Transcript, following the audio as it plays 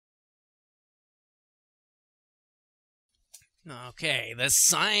Okay, the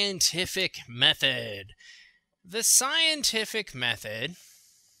scientific method. The scientific method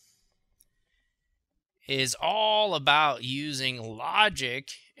is all about using logic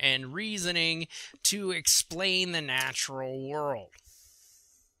and reasoning to explain the natural world.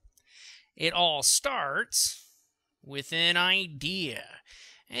 It all starts with an idea,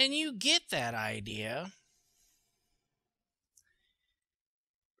 and you get that idea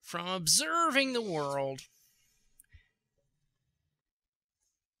from observing the world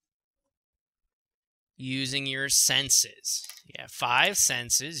using your senses. You have 5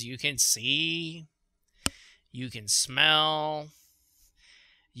 senses. You can see, you can smell,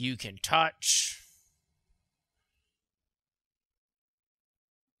 you can touch,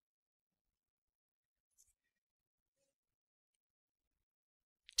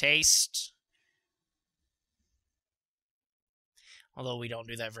 taste, although we don't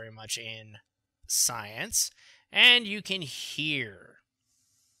do that very much in science, and you can hear.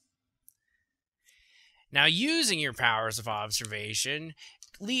 Now, using your powers of observation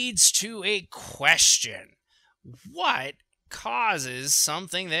leads to a question. What causes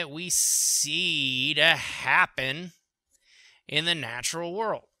something that we see to happen in the natural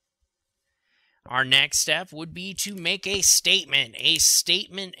world? Our next step would be to make a statement, a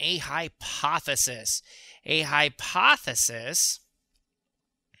hypothesis. A hypothesis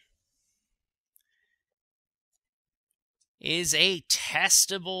is a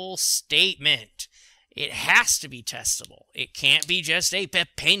testable statement. It has to be testable. It can't be just an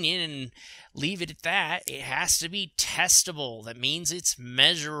opinion and leave it at that. It has to be testable. That means it's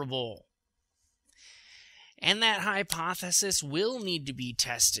measurable. And that hypothesis will need to be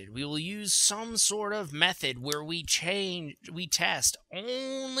tested. We will use some sort of method where we test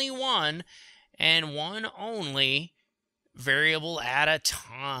only one and one only variable at a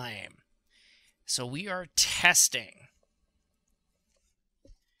time. So we are testing.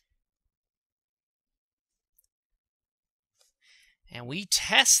 And we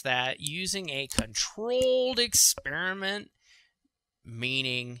test that using a controlled experiment,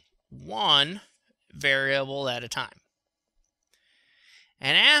 meaning one variable at a time.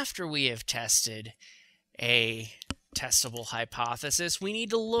 And after we have tested a testable hypothesis, we need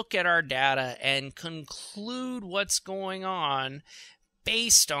to look at our data and conclude what's going on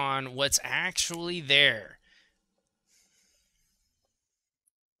based on what's actually there.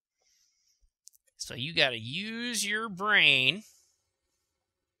 So you got to use your brain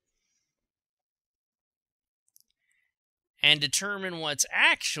and determine what's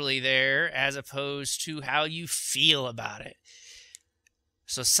actually there as opposed to how you feel about it.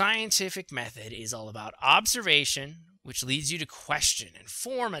 So scientific method is all about observation, which leads you to question and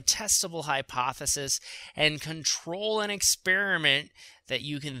form a testable hypothesis and control an experiment that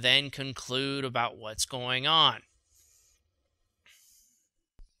you can then conclude about what's going on.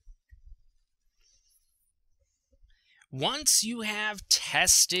 Once you have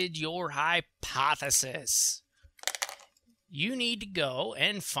tested your hypothesis, you need to go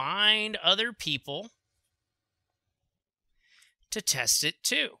and find other people to test it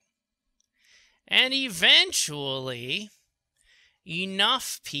too. And eventually,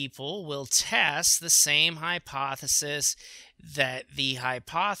 enough people will test the same hypothesis that the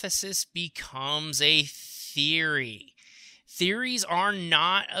hypothesis becomes a theory. Theories are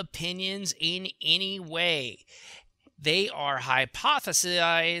not opinions in any way. They are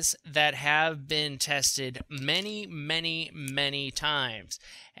hypotheses that have been tested many, many, many times.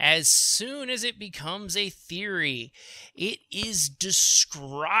 As soon as it becomes a theory, it is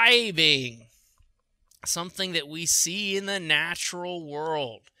describing something that we see in the natural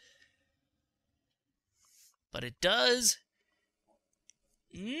world. But it does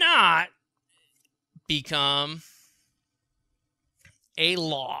not become a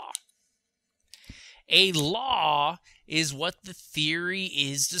law. A law is what the theory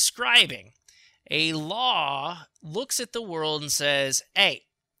is describing. A law looks at the world and says, hey,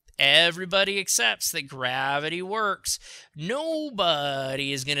 everybody accepts that gravity works.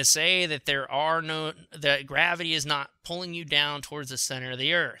 Nobody is going to say that that gravity is not pulling you down towards the center of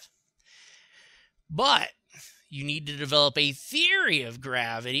the earth. But you need to develop a theory of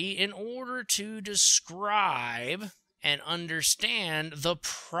gravity in order to describe and understand the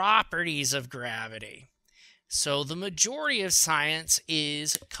properties of gravity. So the majority of science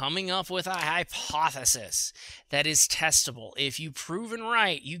is coming up with a hypothesis that is testable. If you prove it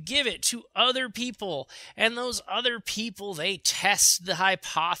right, you give it to other people, and those other people, they test the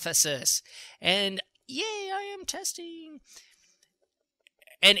hypothesis. And yay, I am testing.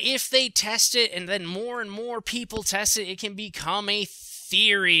 And if they test it and then more and more people test it, it can become a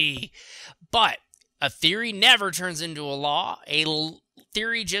theory. But A theory never turns into a law.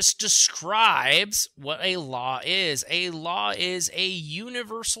 Theory just describes what a law is. A law is a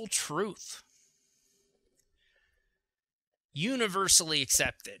universal truth, universally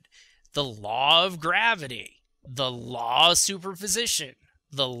accepted. The law of gravity, the law of superposition,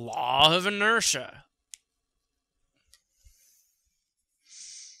 the law of inertia.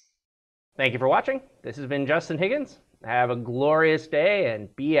 Thank you for watching. This has been Justin Higgins. Have a glorious day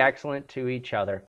and be excellent to each other.